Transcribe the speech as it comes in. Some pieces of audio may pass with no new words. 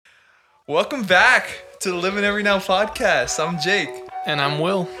Welcome back to the Living Every Now podcast. I'm Jake, And I'm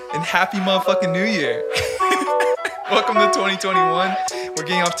Will. and happy motherfucking New Year. Welcome to 2021. We're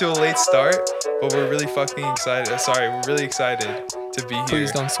getting off to a late start, but we're really fucking excited. We're really excited to be here.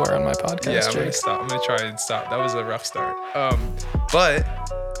 Please don't swear on my podcast, Yeah, I'm gonna Jake. stop. I'm gonna try and stop. That was a rough start.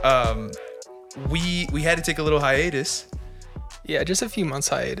 We had to take a little hiatus. Yeah, just a few months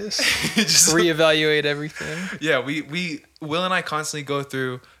hiatus. Just- Reevaluate everything. Yeah, we Will and I constantly go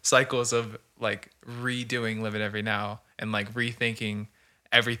through cycles of like redoing Live It Every Now and like rethinking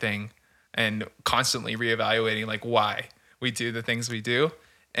everything and constantly reevaluating like why we do the things we do.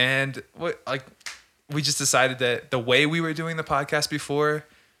 And we just decided that the way we were doing the podcast before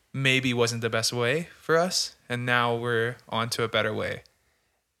maybe wasn't the best way for us, and now we're on to a better way.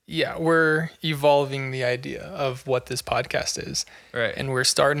 Yeah, we're evolving the idea of what this podcast is. Right. And we're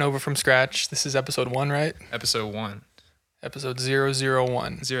starting over from scratch. This is episode 1, right? Episode 1. Episode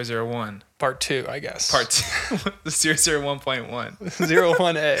 001. 001. Part 2, I guess. Part 2. The 001.1.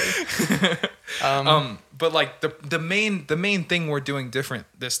 01A. But like the main thing we're doing different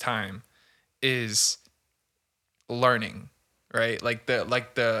this time is learning, right? Like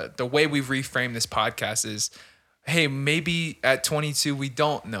the way we've reframed this podcast is, hey, maybe at 22 we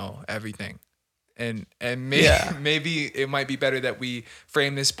don't know everything. And maybe Yeah. maybe it might be better that we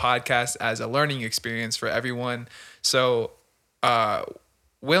frame this podcast as a learning experience for everyone. So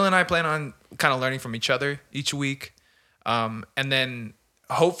Will and I plan on kind of learning from each other each week, and then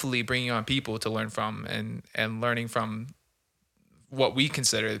hopefully bringing on people to learn from and learning from what we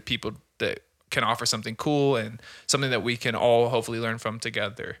consider people that can offer something cool and something that we can all hopefully learn from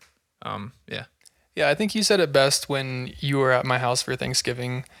together. Yeah. Yeah, I think you said it best when you were at my house for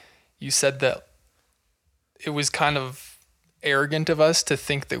Thanksgiving. You said that it was kind of arrogant of us to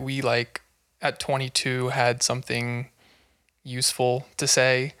think that we, like, at 22 had something useful to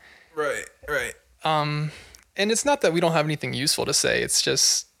say. Right. And it's not that we don't have anything useful to say. It's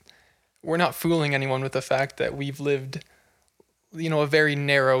just we're not fooling anyone with the fact that we've lived, a very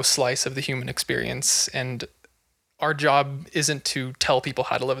narrow slice of the human experience. And our job isn't to tell people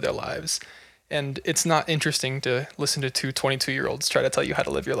how to live their lives. And it's not interesting to listen to two 22-year-olds try to tell you how to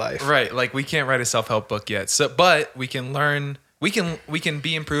live your life. Right. Like we can't write a self-help book yet. So, but we can learn, we can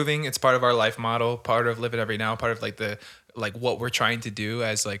be improving. It's part of our life model, part of Live It Every Now, part of like what we're trying to do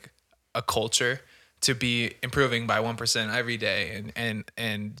as like a culture to be improving by 1% every day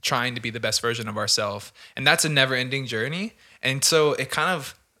and trying to be the best version of ourselves. And that's a never ending journey. And so it kind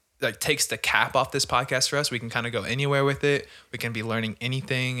of like takes the cap off this podcast for us. We can kind of go anywhere with it. We can be learning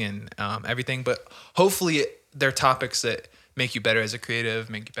anything and everything, but hopefully they're topics that make you better as a creative,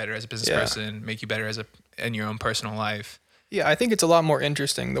 make you better as a business person, make you better in your own personal life. Yeah, I think it's a lot more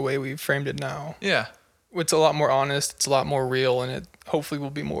interesting the way we've framed it now. Yeah. It's a lot more honest, it's a lot more real, and it hopefully will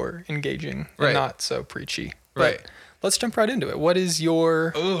be more engaging and Right. not so preachy. Right. But let's jump right into it. What is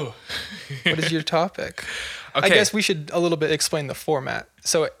your Ooh. topic? Okay. I guess we should a little bit explain the format.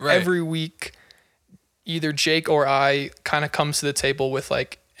 So Right. every week, either Jake or I kind of comes to the table with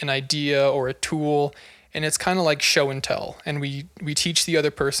like an idea or a tool, and it's kind of like show and tell. And we teach the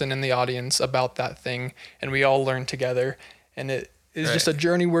other person in the audience about that thing, and we all learn together. And it is just a Right.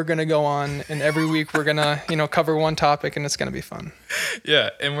 journey we're going to go on. And every week we're going to, cover one topic, and it's going to be fun. Yeah.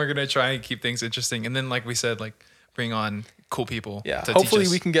 And we're going to try and keep things interesting. And then, like we said, like bring on cool people. Yeah. To Hopefully teach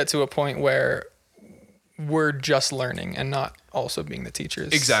us. we can get to a point where we're just learning and not also being the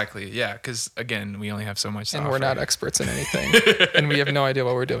teachers. Exactly. Yeah. Because again, we only have so much to And offer. we're not experts in anything. And we have no idea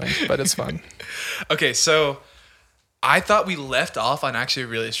what we're doing, but it's fun. Okay. So I thought we left off on actually a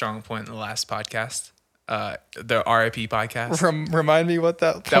really strong point in the last podcast. The RIP podcast. Remind me what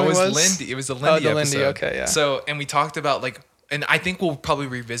that point That was was. Lindy. It was the Lindy Oh, the episode. Lindy, okay, yeah. So, and we talked about like, and I think we'll probably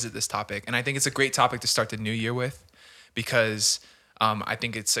revisit this topic. And I think it's a great topic to start the new year with, because I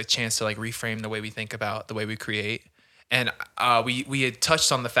think it's a chance to like reframe the way we think about the way we create. And we had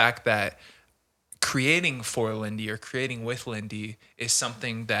touched on the fact that creating for Lindy or creating with Lindy is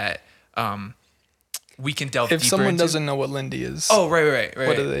something that we can delve If deeper someone into. doesn't know what Lindy is, Oh, right.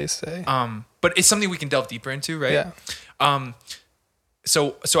 what do they say? But it's something we can delve deeper into, right? Yeah.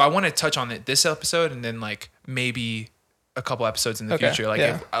 So I want to touch on it this episode, and then like maybe a couple episodes in the Okay, future, like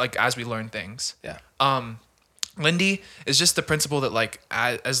yeah. as we learn things. Yeah. Lindy is just the principle that like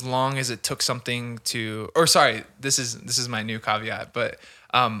as long as it took something to, or sorry, this is my new caveat, but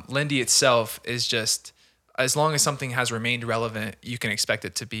Lindy itself is just, as long as something has remained relevant, you can expect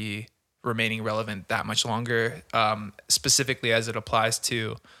it to be remaining relevant that much longer, specifically as it applies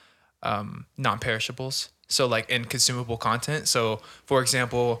to non-perishables. So like in consumable content. So for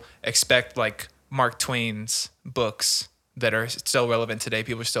example, expect like Mark Twain's books that are still relevant today.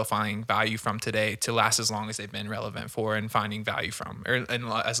 People are still finding value from today to last as long as they've been relevant for and finding value from, or and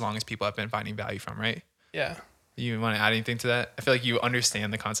as long as people have been finding value from, right? Yeah. You want to add anything to that? I feel like you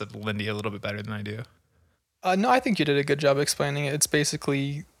understand the concept of Lindy a little bit better than I do. No, I think you did a good job explaining it. It's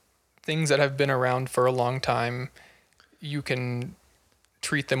basically things that have been around for a long time. You can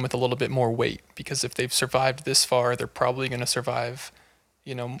treat them with a little bit more weight because if they've survived this far, they're probably going to survive,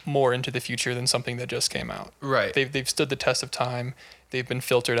 more into the future than something that just came out. Right. They've stood the test of time. They've been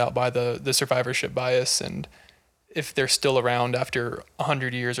filtered out by the survivorship bias, and if they're still around after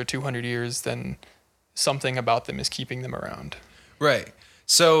 100 years or 200 years, then something about them is keeping them around. Right.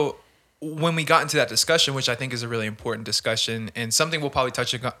 So when we got into that discussion, which I think is a really important discussion and something we'll probably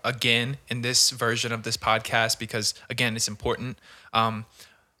touch again in this version of this podcast, because again, it's important.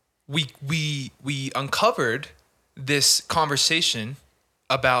 We uncovered this conversation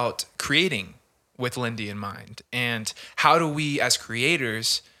about creating with Lindy in mind, and how do we as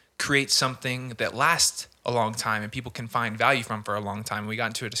creators create something that lasts a long time and people can find value from for a long time. We got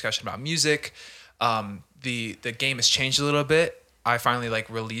into a discussion about music. The game has changed a little bit. I finally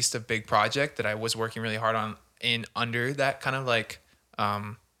released a big project that I was working really hard on under that kind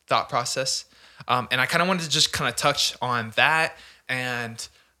of thought process. And I kind of wanted to just kind of touch on that and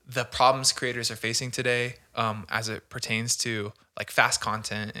the problems creators are facing today as it pertains to fast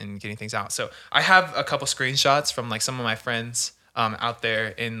content and getting things out. So I have a couple screenshots from some of my friends out there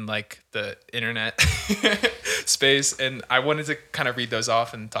in the internet space, and I wanted to kind of read those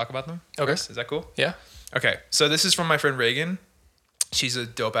off and talk about them. Okay. Is that cool? Yeah. Okay. So this is from my friend Reagan. She's a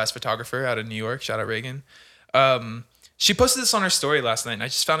dope ass photographer out of New York. Shout out Reagan. She posted this on her story last night, and I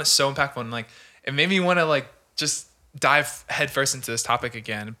just found it so impactful, and it made me want to just dive headfirst into this topic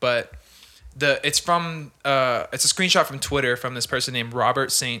again. But it's a screenshot from Twitter from this person named Robert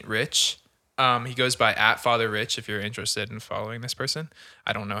St. Rich. He goes by @FatherRich if you're interested in following this person.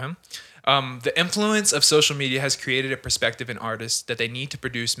 I don't know him. The influence of social media has created a perspective in artists that they need to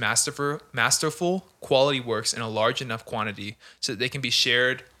produce masterful quality works in a large enough quantity so that they can be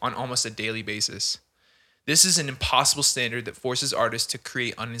shared on almost a daily basis. This is an impossible standard that forces artists to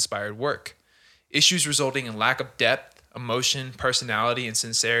create uninspired work. Issues resulting in lack of depth, emotion, personality, and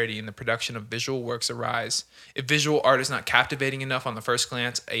sincerity in the production of visual works arise. If visual art is not captivating enough on the first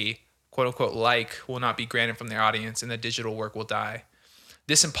glance, a quote-unquote will not be granted from their audience, and the digital work will die.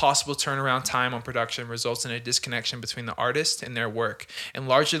 This impossible turnaround time on production results in a disconnection between the artist and their work, and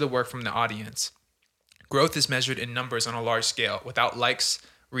largely the work from the audience. Growth is measured in numbers on a large scale. Without likes,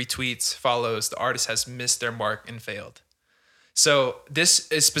 retweets, follows, the artist has missed their mark and failed. So this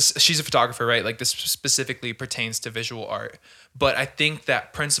is, she's a photographer, right? This specifically pertains to visual art. But I think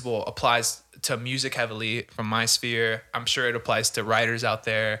that principle applies to music heavily from my sphere. I'm sure it applies to writers out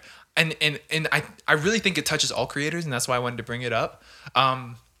there. And I really think it touches all creators, and that's why I wanted to bring it up.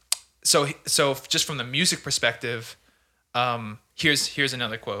 So just from the music perspective, here's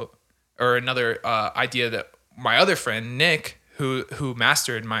another quote or another idea that my other friend Nick, who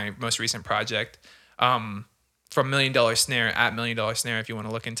mastered my most recent project, from $1 Million Snare @$1 Million Snare, if you want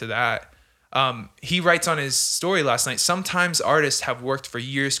to look into that. He writes on his story last night, sometimes artists have worked for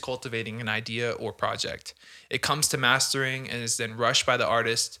years cultivating an idea or project. It comes to mastering and is then rushed by the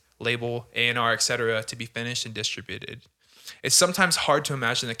artist, label, A&R, etc. to be finished and distributed. It's sometimes hard to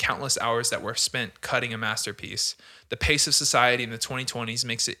imagine the countless hours that were spent cutting a masterpiece. The pace of society in the 2020s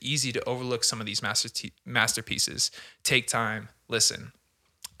makes it easy to overlook some of these masterpieces. Take time, listen.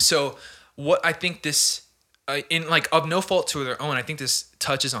 So what I think this, of no fault to their own, I think this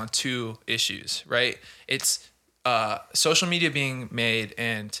touches on two issues, right? It's social media being made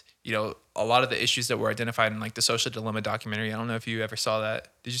and, a lot of the issues that were identified in the Social Dilemma documentary. I don't know if you ever saw that.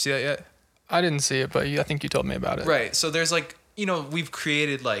 Did you see that yet? I didn't see it, but I think you told me about it. Right. So there's we've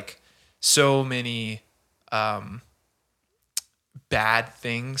created so many bad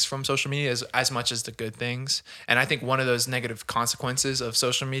things from social media as much as the good things. And I think one of those negative consequences of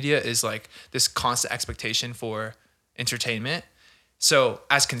social media is this constant expectation for entertainment. So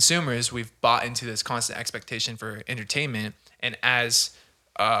as consumers, we've bought into this constant expectation for entertainment. And as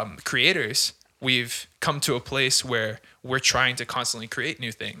creators, we've come to a place where we're trying to constantly create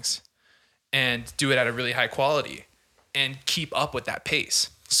new things and do it at a really high quality and keep up with that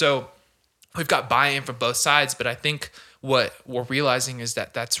pace. So we've got buy-in from both sides, but I think what we're realizing is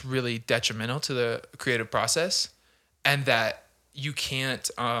that that's really detrimental to the creative process, and that you can't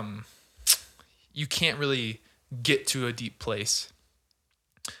really get to a deep place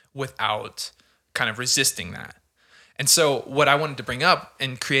without kind of resisting that. And so what I wanted to bring up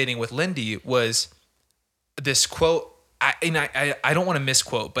in creating with Lindy was this quote. I don't want to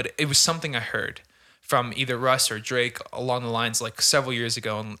misquote, but it was something I heard from either Russ or Drake along the lines like several years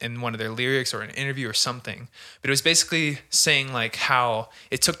ago in one of their lyrics or an interview or something. But it was basically saying like how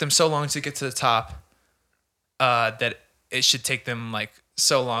it took them so long to get to the top that it should take them like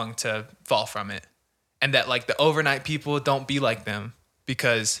so long to fall from it. And that like the overnight people, don't be like them,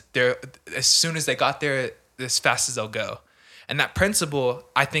 because they're, as soon as they got there, as fast as they'll go. And that principle,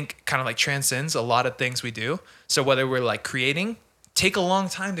 I think, kind of like transcends a lot of things we do. So whether we're like creating, take a long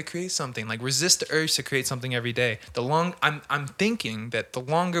time to create something. Like resist the urge to create something every day. I'm thinking that the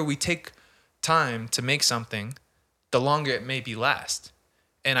longer we take time to make something, the longer it maybe last.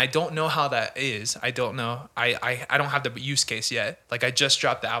 And I don't know how that is. I don't know. I don't have the use case yet. Like I just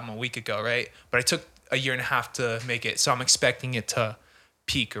dropped the album a week ago, right? But I took a year and a half to make it. So I'm expecting it to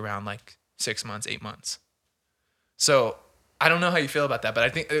peak around like 6 months, 8 months. So I don't know how you feel about that, but I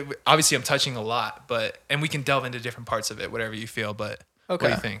think obviously I'm touching a lot, and we can delve into different parts of it, whatever you feel, but Okay. What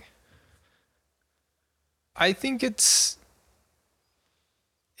do you think? I think it's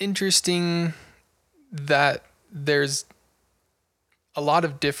interesting that there's a lot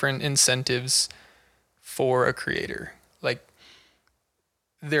of different incentives for a creator. Like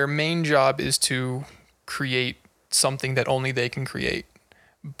their main job is to create something that only they can create,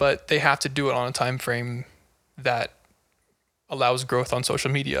 but they have to do it on a time frame that allows growth on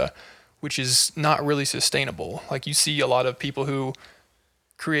social media, which is not really sustainable. Like you see a lot of people who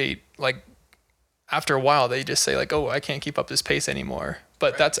create, like after a while they just say like, oh, I can't keep up this pace anymore.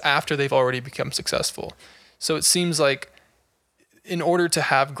 But that's after they've already become successful. So it seems like in order to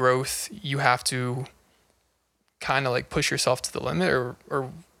have growth, you have to kind of like push yourself to the limit,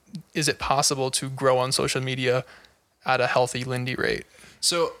 or is it possible to grow on social media at a healthy Lindy rate?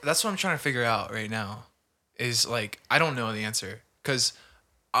 So that's what I'm trying to figure out right now. Is like I don't know the answer, because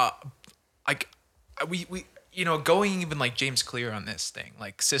like we going even like James Clear on this thing,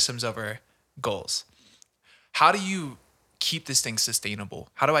 like systems over goals. How do you keep this thing sustainable?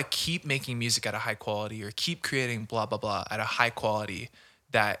 How do I keep making music at a high quality, or keep creating blah blah blah at a high quality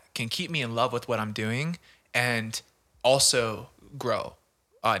that can keep me in love with what I'm doing and also grow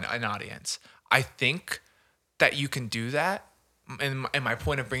an audience? I think that you can do that, and my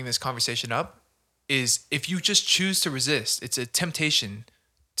point of bringing this conversation up is if you just choose to resist. It's a temptation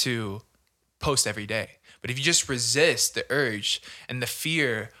to post every day. But if you just resist the urge and the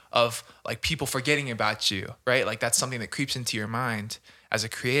fear of like people forgetting about you, right? Like that's something that creeps into your mind as a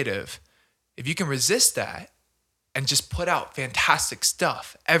creative. If you can resist that and just put out fantastic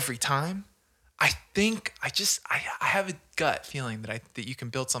stuff every time, I think I have a gut feeling that you can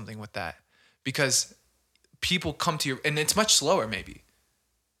build something with that, because people come to you, and it's much slower maybe.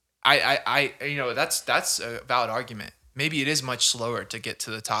 That's a valid argument. Maybe it is much slower to get to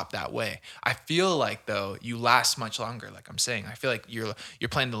the top that way. I feel like though you last much longer. Like I'm saying, I feel like you're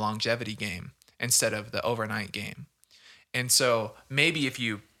playing the longevity game instead of the overnight game. And so maybe if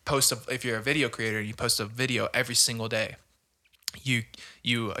you're a video creator and you post a video every single day,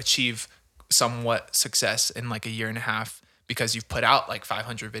 you achieve somewhat success in like a year and a half because you've put out like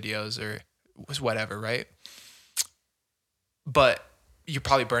 500 videos or whatever, right? But you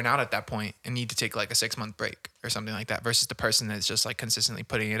probably burn out at that point and need to take like a 6-month break or something like that, versus the person that's just like consistently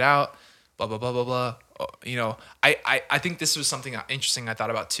putting it out, blah, blah, blah, blah, blah. I think this was something interesting I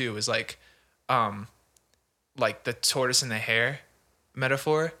thought about too, is like the tortoise and the hare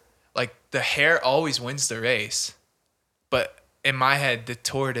metaphor. Like the hare always wins the race, but in my head, the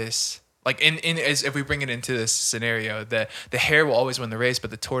tortoise, like as if we bring it into this scenario, the hare will always win the race, but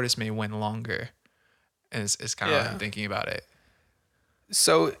the tortoise may win longer. And it's kind of how I'm thinking about it.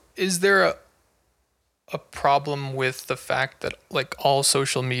 So is there a problem with the fact that like all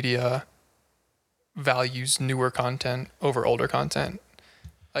social media values newer content over older content?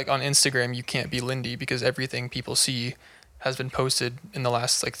 Like on Instagram, you can't be Lindy because everything people see has been posted in the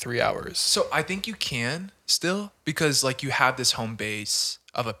last like 3 hours. So I think you can still, because like you have this home base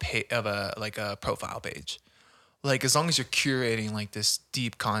of a profile page. Like as long as you're curating like this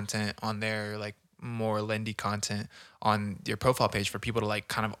deep content on there, like more Lindy content on your profile page for people to like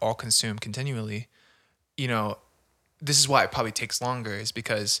kind of all consume continually, this is why it probably takes longer, is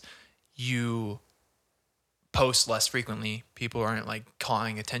because you post less frequently. People aren't like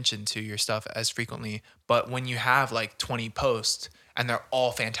calling attention to your stuff as frequently. But when you have like 20 posts and they're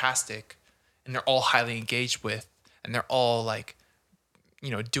all fantastic and they're all highly engaged with, and they're all like,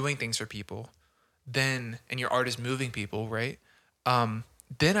 doing things for people, then, and your art is moving people, right?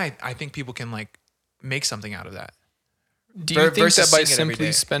 Then I think people can like make something out of that. Do you think that by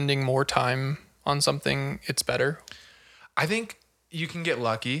simply spending more time on something, it's better? I think you can get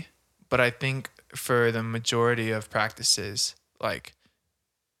lucky, but I think for the majority of practices, like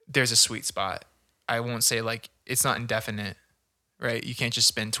there's a sweet spot. I won't say like it's not indefinite, right? You can't just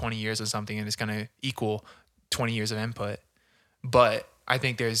spend 20 years on something and it's going to equal 20 years of input. But I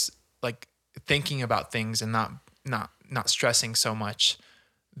think there's like thinking about things and not stressing so much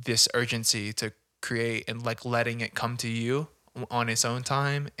this urgency to create and like letting it come to you on its own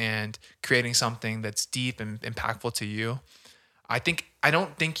time and creating something that's deep and impactful to you. I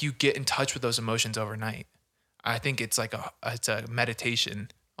don't think you get in touch with those emotions overnight. I think it's like it's a meditation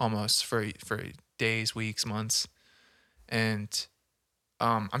almost for days, weeks, months. And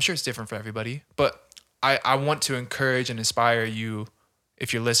I'm sure it's different for everybody, but I want to encourage and inspire you,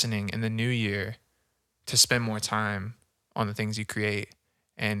 if you're listening in the new year, to spend more time on the things you create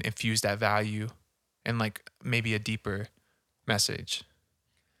and infuse that value and like maybe a deeper message.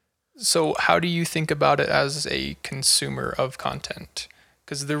 So how do you think about it as a consumer of content?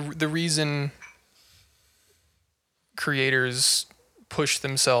 Because the reason creators push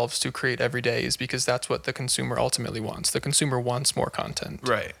themselves to create every day is because that's what the consumer ultimately wants. The consumer wants more content.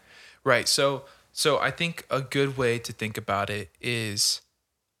 Right. So I think a good way to think about it is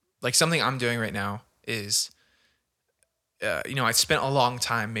like something I'm doing right now is, I spent a long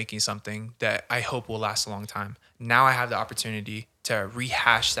time making something that I hope will last a long time. Now I have the opportunity to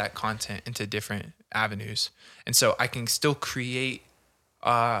rehash that content into different avenues. And so I can still create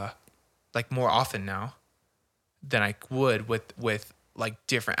like more often now than I would with like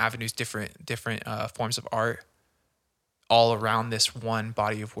different avenues, different forms of art all around this one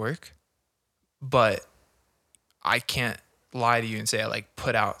body of work. But I can't lie to you and say I like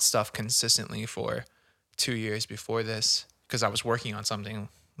put out stuff consistently for 2 years before this because I was working on something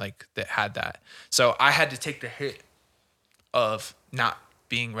like that had that. So I had to take the hit of not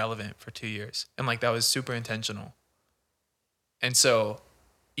being relevant for 2 years. And like that was super intentional. And so,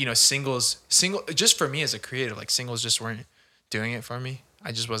 singles just for me as a creator, like singles just weren't doing it for me.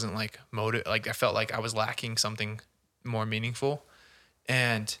 I just wasn't like like I felt like I was lacking something more meaningful.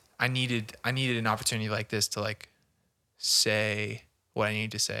 And I needed an opportunity like this to like say what I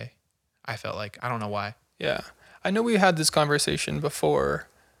need to say. I felt like, I don't know why. Yeah. I know we had this conversation before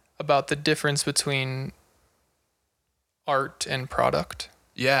about the difference between art and product.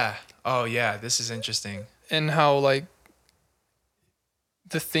 Yeah. Oh yeah, this is interesting. And how like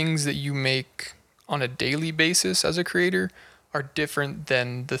the things that you make on a daily basis as a creator are different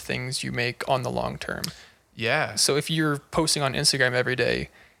than the things you make on the long term. Yeah. So if you're posting on Instagram every day,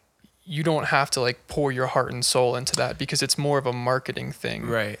 you don't have to like pour your heart and soul into that because it's more of a marketing thing.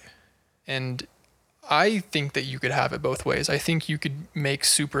 Right. And I think that you could have it both ways. I think you could make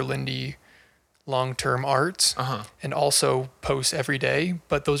super Lindy long-term art and also post every day,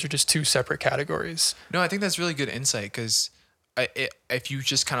 but those are just two separate categories. No, I think that's really good insight because if you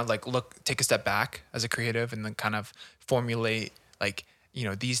just kind of like take a step back as a creative and then kind of formulate like,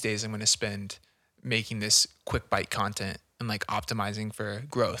 these days I'm going to spend making this quick bite content and like optimizing for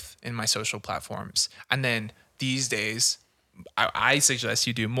growth in my social platforms. And then these days, I suggest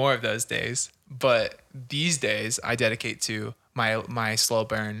you do more of those days, but these days I dedicate to my slow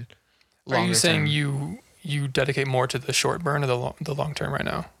burn. Are you saying you dedicate more to the short burn or the long term right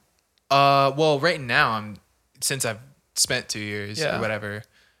now? Well, right now since I've spent 2 years or whatever,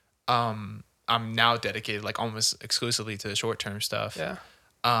 I'm now dedicated like almost exclusively to the short term stuff. Yeah.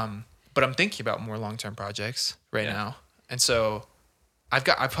 But I'm thinking about more long term projects right now, and so I'm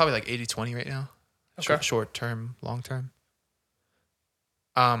probably like 80-20 right now. Okay. Short term, long term.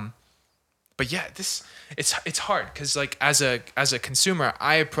 But yeah, it's hard because like as a consumer,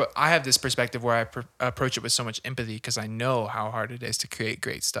 I have this perspective where I approach it with so much empathy because I know how hard it is to create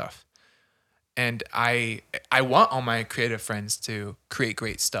great stuff, and I want all my creative friends to create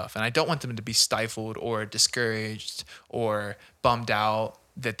great stuff, and I don't want them to be stifled or discouraged or bummed out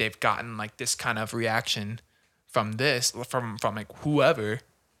that they've gotten like this kind of reaction from like whoever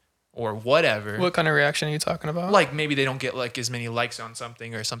or whatever. What kind of reaction are you talking about? Like maybe they don't get like as many likes on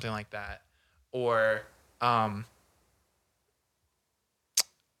something or something like that. Or I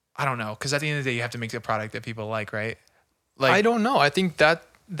don't know, because at the end of the day you have to make the product that people like, right? Like I don't know. I think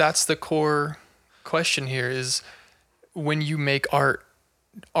that's the core question here is when you make art,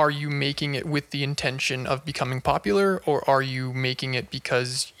 are you making it with the intention of becoming popular or are you making it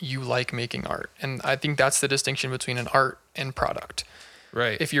because you like making art? And I think that's the distinction between an art and product.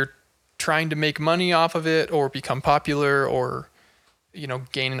 Right. If you're trying to make money off of it or become popular or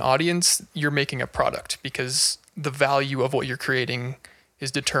gain an audience, you're making a product because the value of what you're creating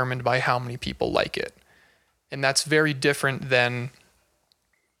is determined by how many people like it. And that's very different than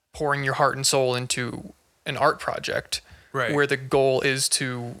pouring your heart and soul into an art project, right, where the goal is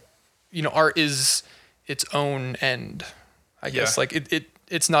to, art is its own end. I guess like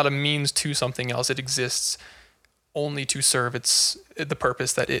it's not a means to something else. It exists only to serve the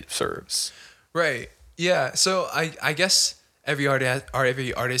purpose that it serves. Right. Yeah. So I guess every artist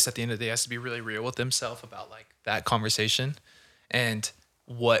at the end of the day has to be really real with themselves about like that conversation and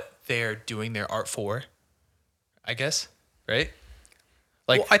what they're doing their art for. I guess. Right.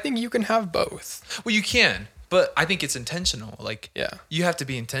 Like, Well, I think you can have both. well, you can, but I think it's intentional. Like, Yeah. you have to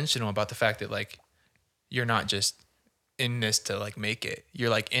be intentional about the fact that like you're not just in this to like make it. You're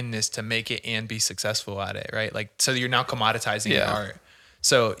like in this to make it and be successful at it, right? Like, so you're now commoditizing your Yeah. art.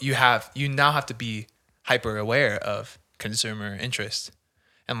 So you now have to be hyper aware of consumer interest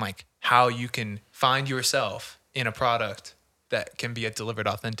and like how you can find yourself in a product that can be delivered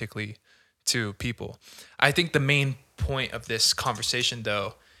authentically to people. I think the main point of this conversation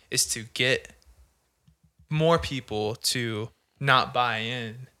though is to get more people to not buy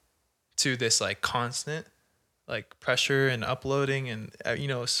in to this like constant like pressure and uploading and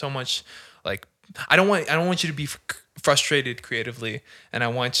so much like I don't want you to be frustrated creatively, and I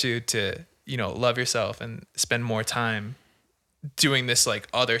want you to love yourself and spend more time doing this like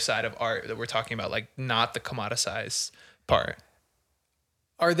other side of art that we're talking about, like not the commoditized part.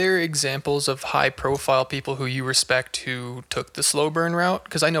 Are there examples of high profile people who you respect who took the slow burn route?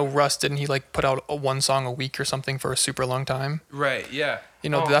 Because I know Russ, didn't he like put out one song a week or something for a super long time? Right. Yeah.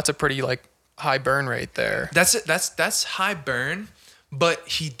 That's a pretty like high burn rate there. That's it. That's high burn, but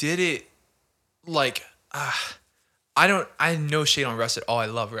he did it like I no shade on Russ at all. I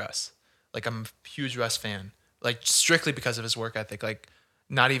love Russ. Like I'm a huge Russ fan. Like strictly because of his work ethic. Like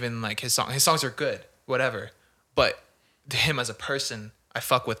not even like his songs are good, whatever. But him as a person, I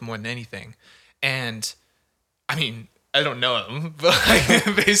fuck with more than anything. And I mean, I don't know him, but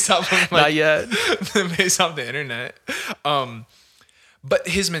like, based off of like, Not yet. based off the internet. But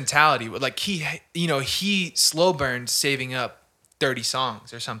his mentality, like he slow burned saving up 30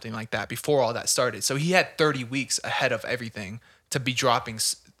 songs or something like that before all that started. So he had 30 weeks ahead of everything to be dropping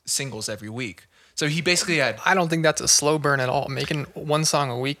singles every week. So he basically had. I don't think that's a slow burn at all. Making one song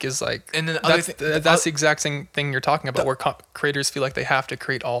a week is like, And then that's the exact same thing you're talking about, where creators feel like they have to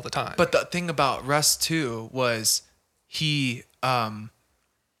create all the time. But the thing about Russ too was he,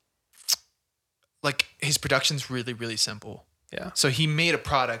 like his production's really, really simple. Yeah. So he made a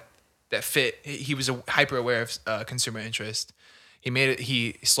product that fit. He was hyper aware of consumer interest. He made it.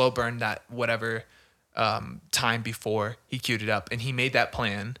 He slow burned that whatever time before he queued it up, and he made that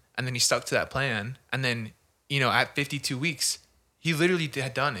plan, and then he stuck to that plan, and then at 52 weeks, he literally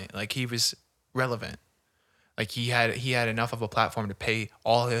had done it. Like he was relevant. Like he had enough of a platform to pay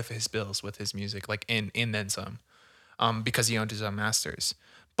all of his bills with his music, like in then some, because he owned his own masters.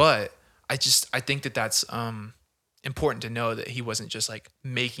 But I think that that's important to know that he wasn't just like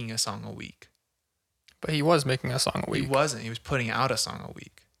making a song a week. But he was making a song a week. He wasn't. He was putting out a song a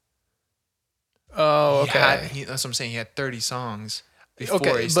week. Oh, okay. That's what I'm saying. He had 30 songs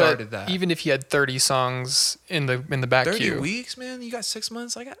before he started that. Even if he had 30 songs in the back 30 queue. weeks, man. You got 6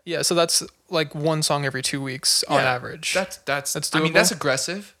 months. Yeah, so that's like one song every 2 weeks on average. That's doable? I mean, that's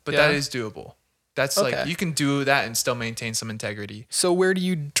aggressive, but that is doable. That's Okay. like you can do that and still maintain some integrity. So where do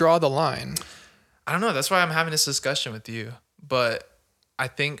you draw the line? I don't know. That's why I'm having this discussion with you. But I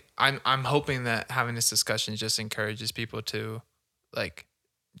think I'm hoping that having this discussion just encourages people to like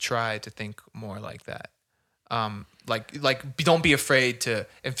try to think more like that. Don't be afraid to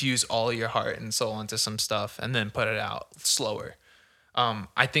infuse all your heart and soul into some stuff and then put it out slower.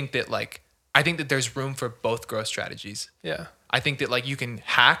 I think that there's room for both growth strategies. Yeah. I think that like you can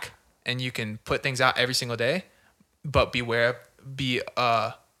hack and you can put things out every single day, but be aware of the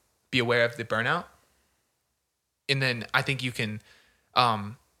burnout. And then I think you can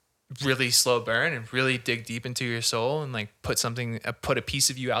really slow burn and really dig deep into your soul and like put a piece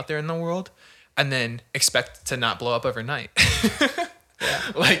of you out there in the world, and then expect to not blow up overnight.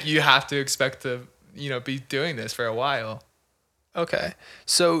 Yeah. Like you have to expect to be doing this for a while. Okay.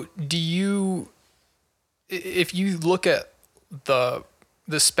 So if you look at the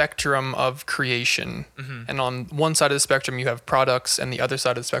spectrum of creation, and on one side of the spectrum you have products and the other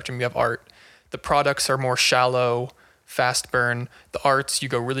side of the spectrum you have art. The products are more shallow, fast burn. The arts, you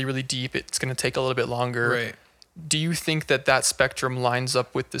go really, really deep. It's going to take a little bit longer. Right. Do you think that spectrum lines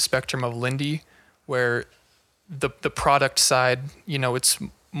up with the spectrum of Lindy, where the product side, it's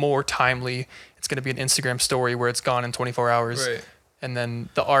more timely. It's going to be an Instagram story where it's gone in 24 hours. Right. And then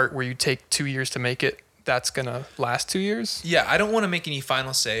the art where you take 2 years to make it, that's going to last 2 years? Yeah, I don't want to make any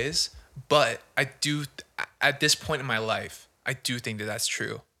final says, but I do, at this point in my life, I do think that that's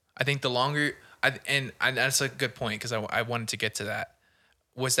true. I think the longer, and that's a good point because I wanted to get to that,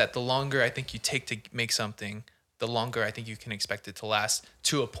 was that the longer I think you take to make something, the longer I think you can expect it to last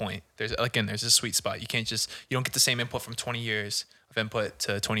to a point. There's a sweet spot. You don't get the same input from 20 years of input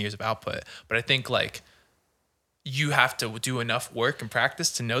to 20 years of output. But I think like you have to do enough work and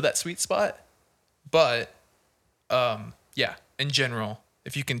practice to know that sweet spot. But yeah, in general,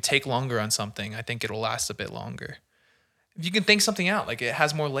 if you can take longer on something, I think it'll last a bit longer. If you can think something out, like it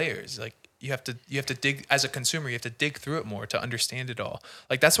has more layers. Like you have to dig as a consumer, you have to dig through it more to understand it all.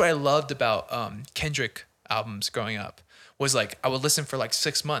 Like that's what I loved about Kendrick albums growing up, was like I would listen for like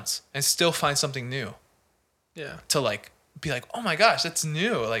 6 months and still find something new. Yeah. To like be like, oh my gosh, that's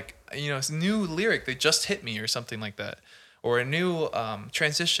new. Like, you know, it's a new lyric that just hit me or something like that. Or a new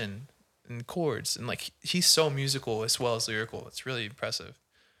transition in chords. And like he's so musical as well as lyrical. It's really impressive.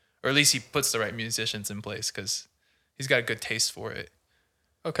 Or at least he puts the right musicians in place because he's got a good taste for it.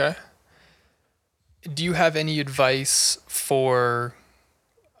 Okay. Do you have any advice for,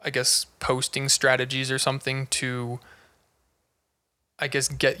 I guess, posting strategies or something to, I guess,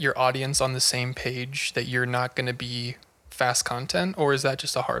 get your audience on the same page that you're not going to be fast content? Or is that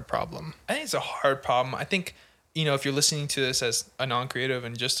just a hard problem? I think it's a hard problem. I think, you know, if you're listening to this as a non-creative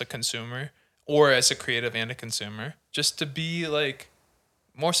and just a consumer, or as a creative and a consumer, just to be like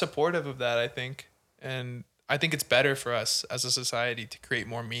more supportive of that, I think. And I think it's better for us as a society to create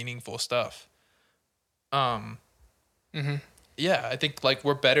more meaningful stuff. Yeah, I think like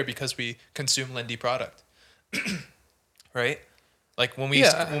we're better because we consume Lindy product, right? Like when we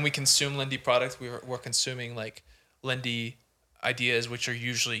consume Lindy product, we're consuming like Lindy ideas, which are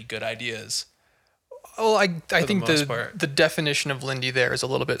usually good ideas. Well, I think part. the definition of Lindy there is a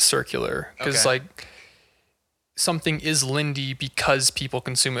little bit circular because Okay. like something is Lindy because people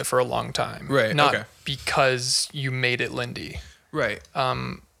consume it for a long time, Right, Not okay. because you made it Lindy. Right.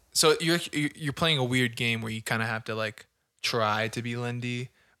 So you're playing a weird game where you kind of have to like try to be Lindy,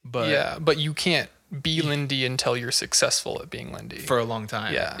 but Yeah, but you can't be Lindy until you're successful at being Lindy. for a long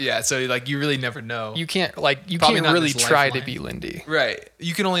time. Yeah. Yeah. So like you really never know. You can't Probably can't not really this try to lifeline. be Lindy. Right.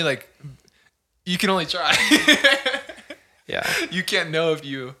 You can only try. Yeah. You can't know if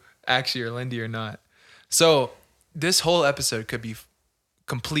you actually are Lindy or not. So this whole episode could be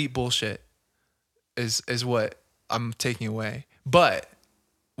complete bullshit is what I'm taking away. But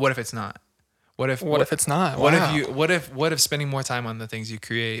what if it's not? What if it's not? What Wow. if spending more time on the things you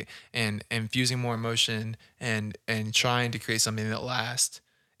create and infusing more emotion and trying to create something that lasts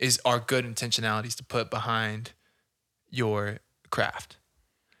are good intentionalities to put behind your craft,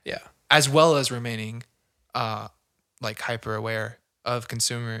 Yeah. as well as remaining like hyper aware of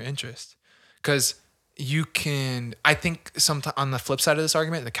consumer interest. Because I think sometimes on the flip side of this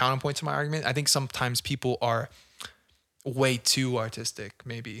argument, the counterpoint to my argument, I think sometimes people are way too artistic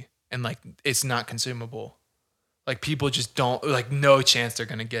maybe, and like it's not consumable. Like people just don't, like no chance they're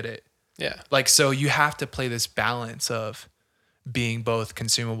going to get it. Yeah. Like, so you have to play this balance of being both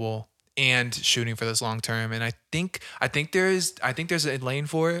consumable and shooting for this long term. And I think there's a lane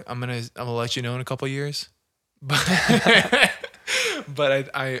for it. I'm gonna let you know in a couple of years, but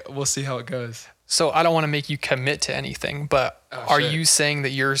I we'll see how it goes. So I don't want to make you commit to anything, but are shit. you saying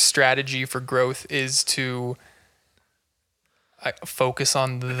that your strategy for growth is to focus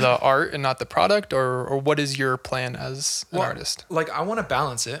on the art and not the product, or what is your plan as an artist? Like I want to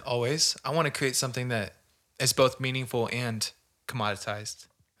balance it always. I want to create something that is both meaningful and commoditized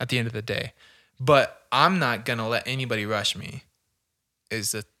at the end of the day. But I'm not gonna let anybody rush me.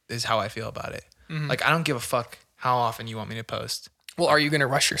 Is how I feel about it. Mm-hmm. Like I don't give a fuck how often you want me to post. Well, are you going to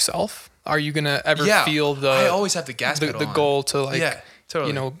rush yourself? Are you going to ever feel I always have the gas pedal the on. goal to like, Yeah,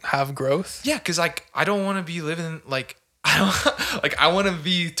 totally. have growth? Yeah, because like I don't want to be living like I don't like I want to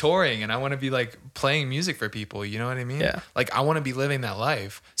be touring and I want to be like playing music for people. You know what I mean? Yeah. Like I want to be living that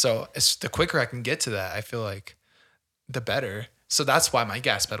life. So it's the quicker I can get to that, I feel like the better. So that's why my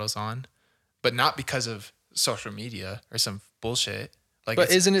gas pedal's on, but not because of social media or some bullshit. Like,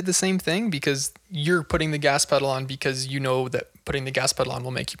 But isn't it the same thing? Because you're putting the gas pedal on because you know that putting the gas pedal on will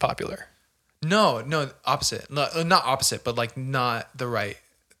make you popular. no, opposite. Not opposite, but like not the right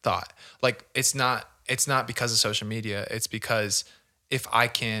thought. Like it's not because of social media. It's because if I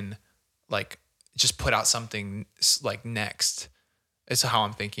can like just put out something like next, is how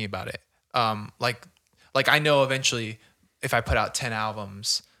I'm thinking about it. Like I know eventually if I put out 10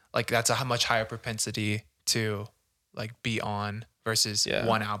 albums, like that's a much higher propensity to like be on versus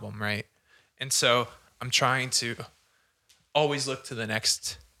one album, right? And so I'm trying to always look to the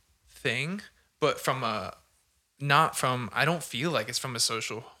next thing, but I don't feel like it's from a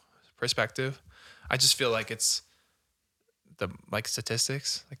social perspective. I just feel like it's the like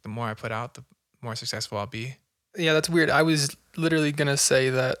statistics. Like the more I put out, the more successful I'll be. Yeah, that's weird. I was literally going to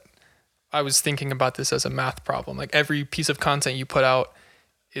say that I was thinking about this as a math problem. Like every piece of content you put out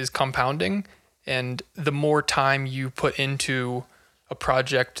is compounding, and the more time you put into a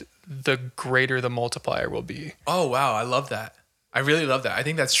project, the greater the multiplier will be. Oh, wow. I love that. I really love that. I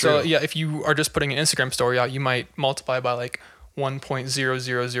think that's true. So yeah, if you are just putting an Instagram story out, you might multiply by like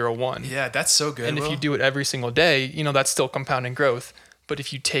 1.0001. Yeah, that's so good. And if you do it every single day, that's still compounding growth. But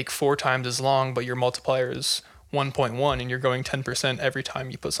if you take 4 times as long, but your multiplier is 1.1 and you're going 10% every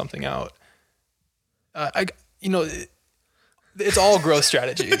time you put something out, it's all growth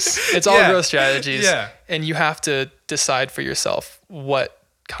strategies. It's all growth strategies. Yeah. And you have to decide for yourself what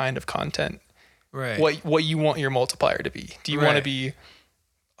kind of content, right, what you want your multiplier to be. Do you want to be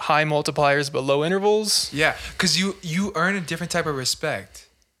high multipliers but low intervals? Yeah, because you earn a different type of respect,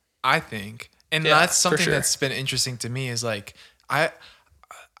 I think. And Yeah, that's something for sure. that's been interesting to me is like, I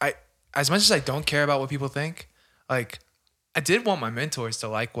as much as I don't care about what people think, like I did want my mentors to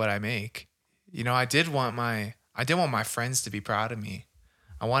like what I make. I did want my friends to be proud of me.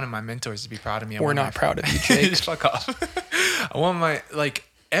 I wanted my mentors to be proud of me. We're not proud of you, Jake. Fuck off. I want my,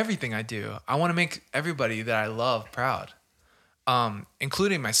 everything I do. I want to make everybody that I love proud,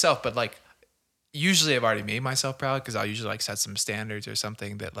 including myself. But usually I've already made myself proud because I'll usually set some standards or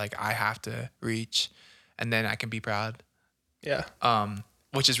something that I have to reach, and then I can be proud. Yeah.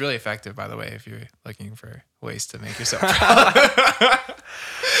 Which is really effective, by the way, if you're looking for ways to make yourself proud.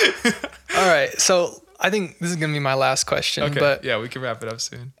 All right. So I think this is going to be my last question, Okay. but Yeah, we can wrap it up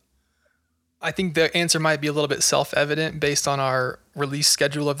soon. I think the answer might be a little bit self-evident based on our release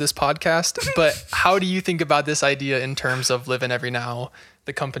schedule of this podcast. But how do you think about this idea in terms of Living Every Now,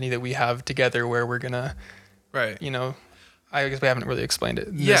 the company that we have together where we're going to, Right. I guess we haven't really explained it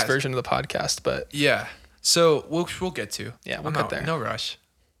in this Yes. version of the podcast, but Yeah. So we'll get to. Yeah, we'll get there. No rush.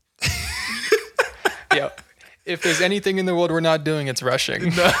 yeah, if there's anything in the world we're not doing, it's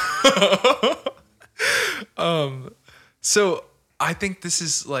rushing. So I think this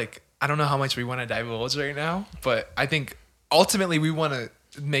is I don't know how much we want to divulge right now, but I think ultimately we want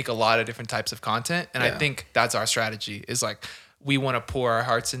to make a lot of different types of content. And I Yeah. think that's our strategy is we want to pour our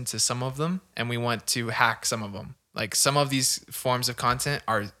hearts into some of them and we want to hack some of them. Some of these forms of content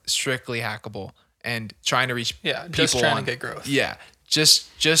are strictly hackable and trying to reach Yeah, people just trying to get growth. Yeah.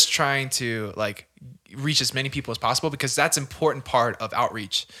 Just trying to reach as many people as possible because that's an important part of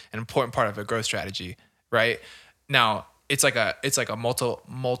outreach, an important part of a growth strategy, right? Now, it's like a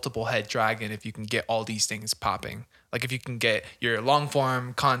multiple head dragon if you can get all these things popping. If you can get your long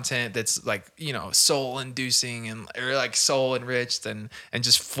form content that's soul inducing and or soul enriched and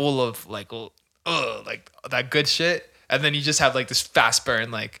just full of that good shit, and then you just have this fast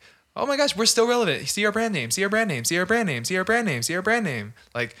burn oh my gosh, we're still relevant. See our brand name, see our brand name, see our brand name, see our brand name, see our brand name.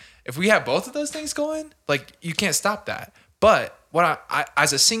 If we have both of those things going, you can't stop that. But what I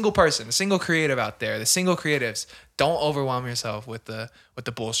as a single person, a single creative out there, the single creatives, don't overwhelm yourself with the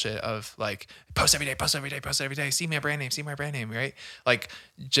bullshit of post every day, post every day, post every day, see my brand name, see my brand name, right?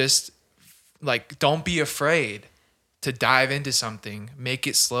 Just don't be afraid to dive into something, make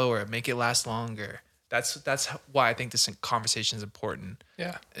it slower, make it last longer. That's why I think this conversation is important.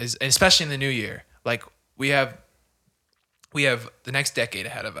 Yeah. Especially in the new year. We have the next decade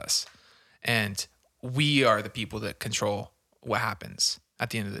ahead of us, and we are the people that control what happens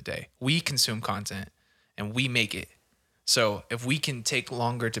at the end of the day. We consume content and we make it. So if we can take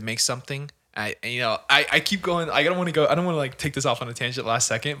longer to make something, I keep going. I don't want to take this off on a tangent last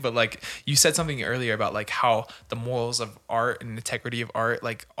second, but you said something earlier about how the morals of art and integrity of art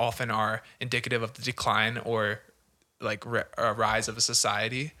often are indicative of the decline or a rise of a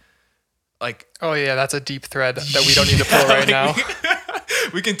society. Oh yeah, that's a deep thread that we don't need to pull right now.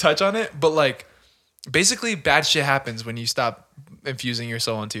 We can touch on it, but basically bad shit happens when you stop infusing your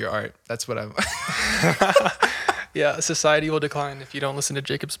soul into your art. That's what I'm. Yeah, society will decline if you don't listen to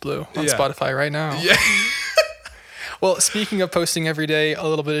Jacob's Blue on Yeah. Spotify right now. Yeah. Well, speaking of posting every day, a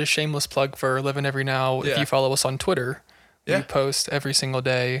little bit of shameless plug for Living Every Now. If Yeah. you follow us on Twitter, we Yeah. post every single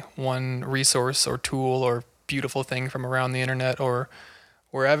day one resource or tool or beautiful thing from around the internet or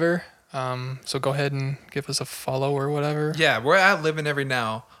wherever. So go ahead and give us a follow or whatever. Yeah, we're at Living Every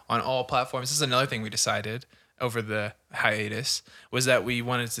Now on all platforms. This is another thing we decided over the hiatus was that we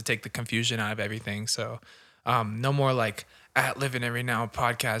wanted to take the confusion out of everything. So no more at Living Every Now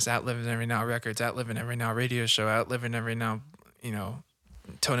podcast, at Living Every Now records, at Living Every Now radio show, at Living Every Now,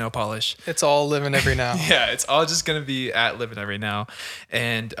 toenail polish. It's all Living Every Now. Yeah, it's all just going to be at Living Every Now.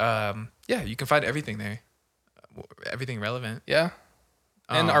 And you can find everything there, everything relevant. Yeah.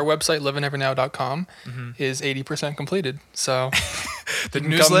 And our website, livingeverynow.com, is 80% completed. So The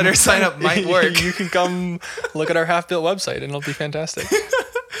newsletter sign up might work. You can come look at our half-built website and it'll be fantastic.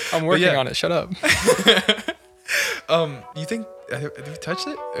 I'm working yeah. on it. Shut up. You think did we touched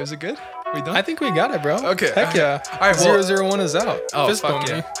it? Was it good? We done? I think we got it, bro. Okay. Heck yeah. All right. Well, 001 is out. oh, Fist fuck bump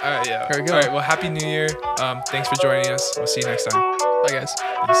yeah. me. All right. Yeah. There we go. All right. Well, happy New Year. Thanks for joining us. We'll see you next time. Bye, guys.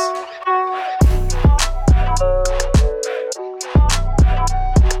 Peace.